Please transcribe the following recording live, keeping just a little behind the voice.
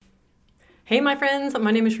Hey, my friends,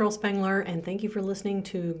 my name is Cheryl Spengler, and thank you for listening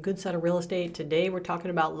to Good Side of Real Estate. Today, we're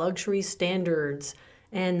talking about luxury standards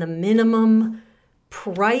and the minimum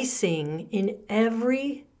pricing in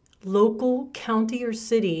every local county or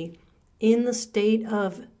city in the state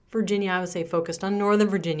of Virginia. I would say focused on Northern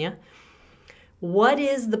Virginia. What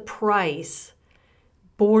is the price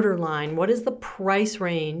borderline? What is the price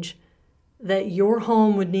range that your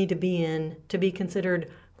home would need to be in to be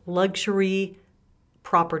considered luxury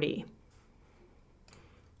property?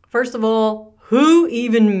 First of all, who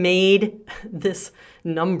even made this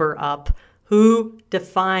number up? Who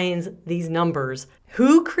defines these numbers?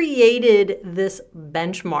 Who created this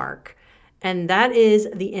benchmark? And that is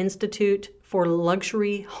the Institute for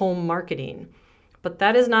Luxury Home Marketing. But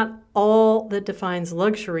that is not all that defines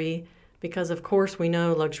luxury, because of course we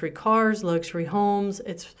know luxury cars, luxury homes.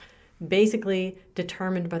 It's basically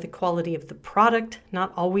determined by the quality of the product,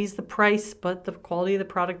 not always the price, but the quality of the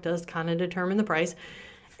product does kind of determine the price.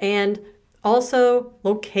 And also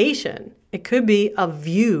location. It could be a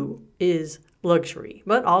view is luxury,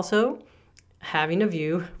 but also having a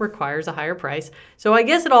view requires a higher price. So I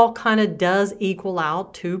guess it all kind of does equal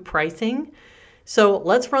out to pricing. So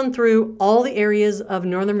let's run through all the areas of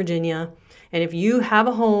Northern Virginia. And if you have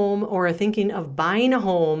a home or are thinking of buying a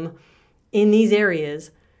home in these areas,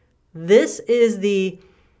 this is the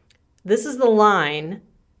line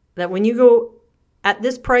that when you go at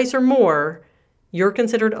this price or more, you're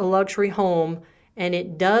considered a luxury home. And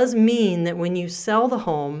it does mean that when you sell the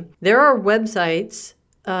home, there are websites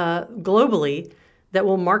globally that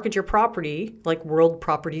will market your property, like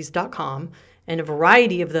worldproperties.com, and a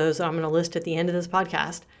variety of those I'm going to list at the end of this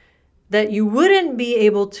podcast, that you wouldn't be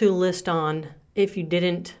able to list on if you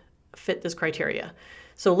didn't fit this criteria.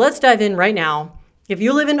 So let's dive in right now. If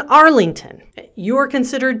you live in Arlington, you are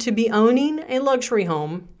considered to be owning a luxury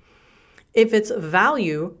home if its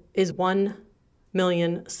value is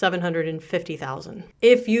 $1,750,000.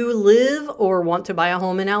 If you live or want to buy a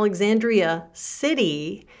home in Alexandria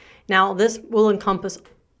City, now this will encompass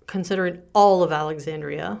considering all of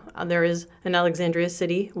Alexandria. There is an Alexandria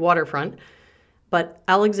City waterfront, but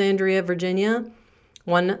Alexandria, Virginia,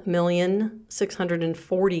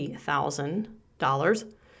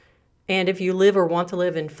 $1,640,000. And if you live or want to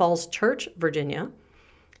live in Falls Church, Virginia,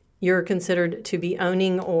 you're considered to be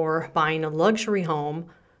owning or buying a luxury home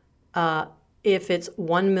if it's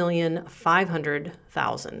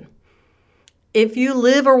 $1,500,000. If you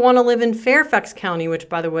live or want to live in Fairfax County, which,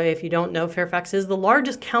 by the way, if you don't know, Fairfax is the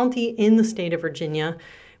largest county in the state of Virginia,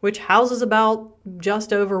 which houses about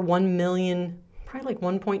just over 1 million, probably like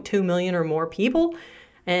 1.2 million or more people.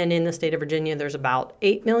 And in the state of Virginia, there's about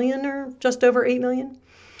 8 million or just over 8 million.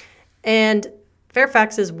 And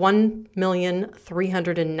Fairfax is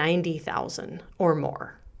 1,390,000 or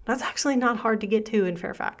more. That's actually not hard to get to in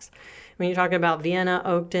Fairfax. When you're talking about Vienna,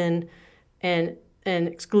 Oakton, and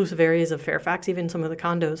exclusive areas of Fairfax, even some of the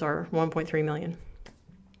condos are 1.3 million.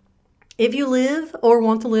 If you live or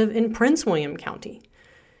want to live in Prince William County,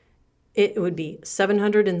 it would be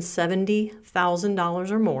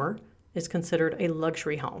 $770,000 or more is considered a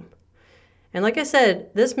luxury home. And like I said,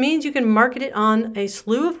 this means you can market it on a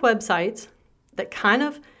slew of websites that kind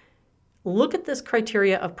of look at this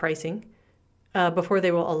criteria of pricing before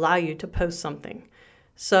they will allow you to post something.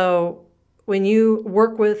 So when you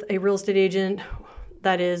work with a real estate agent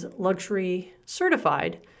that is luxury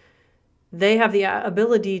certified, they have the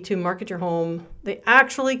ability to market your home. They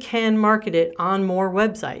actually can market it on more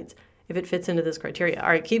websites if it fits into this criteria. All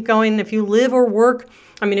right, keep going. If you live or want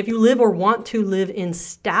to live in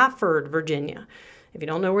Stafford, Virginia, if you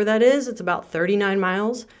don't know where that is, it's about 39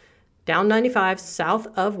 miles down 95 south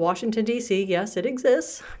of Washington, D.C. Yes, it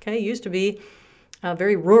exists. Okay, it used to be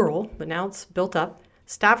very rural, but now it's built up.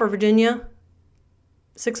 Stafford, Virginia,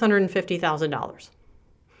 $650,000.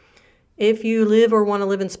 If you live or want to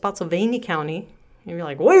live in Spotsylvania County, and you're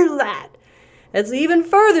like, where's that? It's even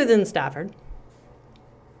further than Stafford.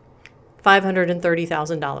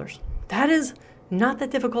 $530,000. That is not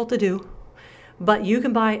that difficult to do, but you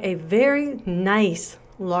can buy a very nice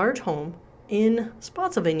large home in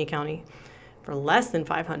Spotsylvania County for less than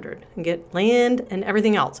 $500 and get land and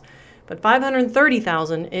everything else. But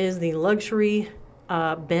 $530,000 is the luxury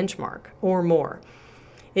benchmark or more.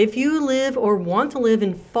 If you live or want to live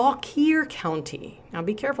in Fauquier County, now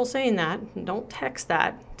be careful saying that. Don't text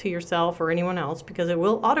that to yourself or anyone else because it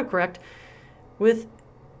will autocorrect with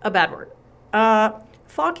a bad word.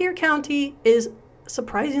 Fauquier County is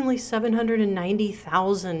surprisingly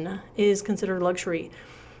 $790,000 is considered luxury.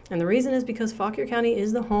 And the reason is because Fauquier County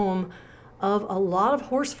is the home of a lot of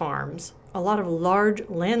horse farms, a lot of large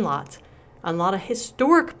land lots, a lot of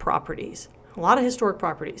historic properties, a lot of historic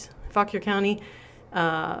properties. Fauquier County,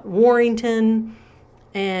 Warrington,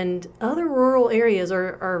 and other rural areas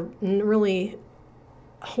are really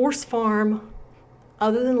horse farm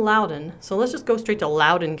other than Loudoun. So let's just go straight to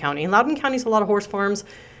Loudoun County. And Loudoun County is a lot of horse farms,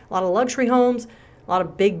 a lot of luxury homes, a lot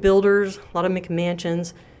of big builders, a lot of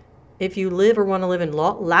McMansions. If you live or want to live in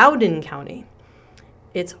Loudoun County,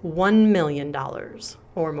 it's $1 million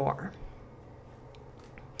or more.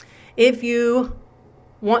 If you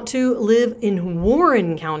want to live in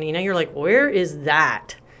Warren County, now you're like, where is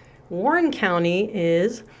that? Warren County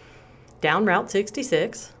is down Route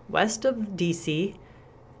 66, west of DC,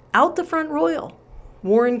 out the Front Royal.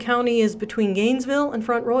 Warren County is between Gainesville and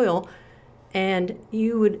Front Royal, and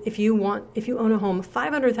you would, if you own a home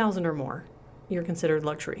 $500,000 or more, you're considered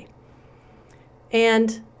luxury.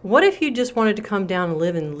 And what if you just wanted to come down and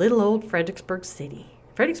live in little old Fredericksburg City?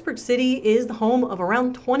 Fredericksburg City is the home of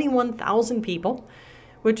around 21,000 people,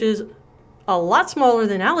 which is a lot smaller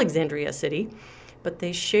than Alexandria City, but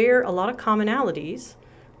they share a lot of commonalities.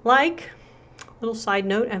 Like, little side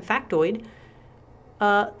note and factoid,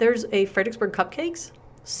 there's a Fredericksburg Cupcakes.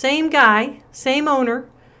 Same guy, same owner,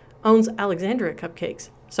 owns Alexandria Cupcakes.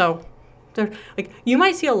 So like, you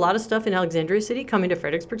might see a lot of stuff in Alexandria City coming to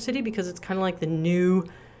Fredericksburg City because it's kind of like the new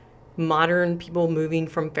modern people moving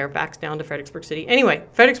from Fairfax down to Fredericksburg City. Anyway,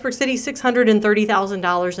 Fredericksburg City,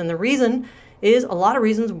 $630,000. And the reason is a lot of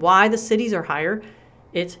reasons why the cities are higher.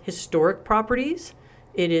 It's historic properties.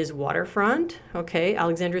 It is waterfront. Okay,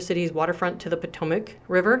 Alexandria City is waterfront to the Potomac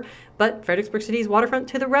River, but Fredericksburg City is waterfront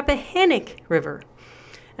to the Rappahannock River.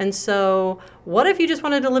 And so what if you just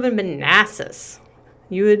wanted to live in Manassas?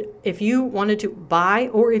 You would, if you wanted to buy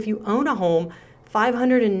or if you own a home,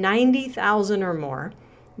 $590,000 or more,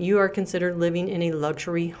 you are considered living in a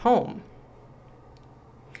luxury home.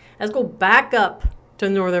 Let's go back up to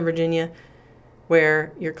Northern Virginia,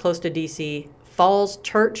 where you're close to DC. Falls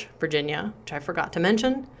Church, Virginia, which I forgot to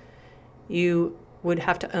mention, you would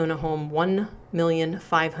have to own a home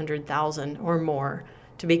 $1,500,000 or more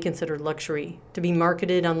to be considered luxury, to be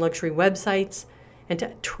marketed on luxury websites, and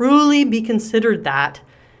to truly be considered that,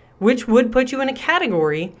 which would put you in a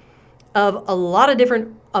category of a lot of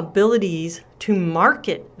different abilities to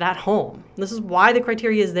market that home. This is why the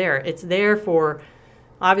criteria is there. It's there for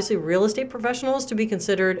obviously real estate professionals to be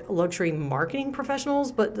considered luxury marketing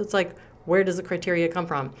professionals, but it's like, where does the criteria come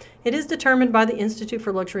from? It is determined by the Institute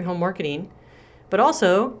for Luxury Home Marketing, but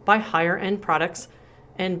also by higher end products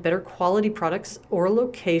and better quality products or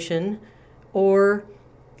location or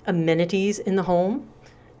amenities in the home.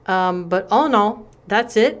 But all in all,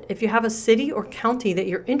 that's it. If you have a city or county that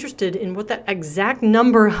you're interested in what that exact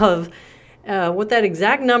number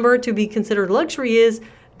to be considered luxury is,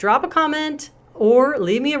 drop a comment or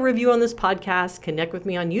leave me a review on this podcast, connect with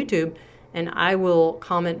me on YouTube, and I will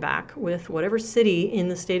comment back with whatever city in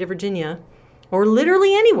the state of Virginia, or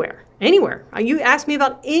literally anywhere. You ask me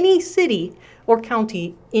about any city or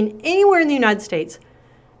county in anywhere in the United States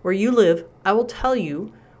where you live, I will tell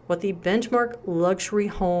you what the benchmark luxury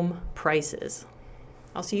home price is.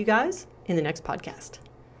 I'll see you guys in the next podcast.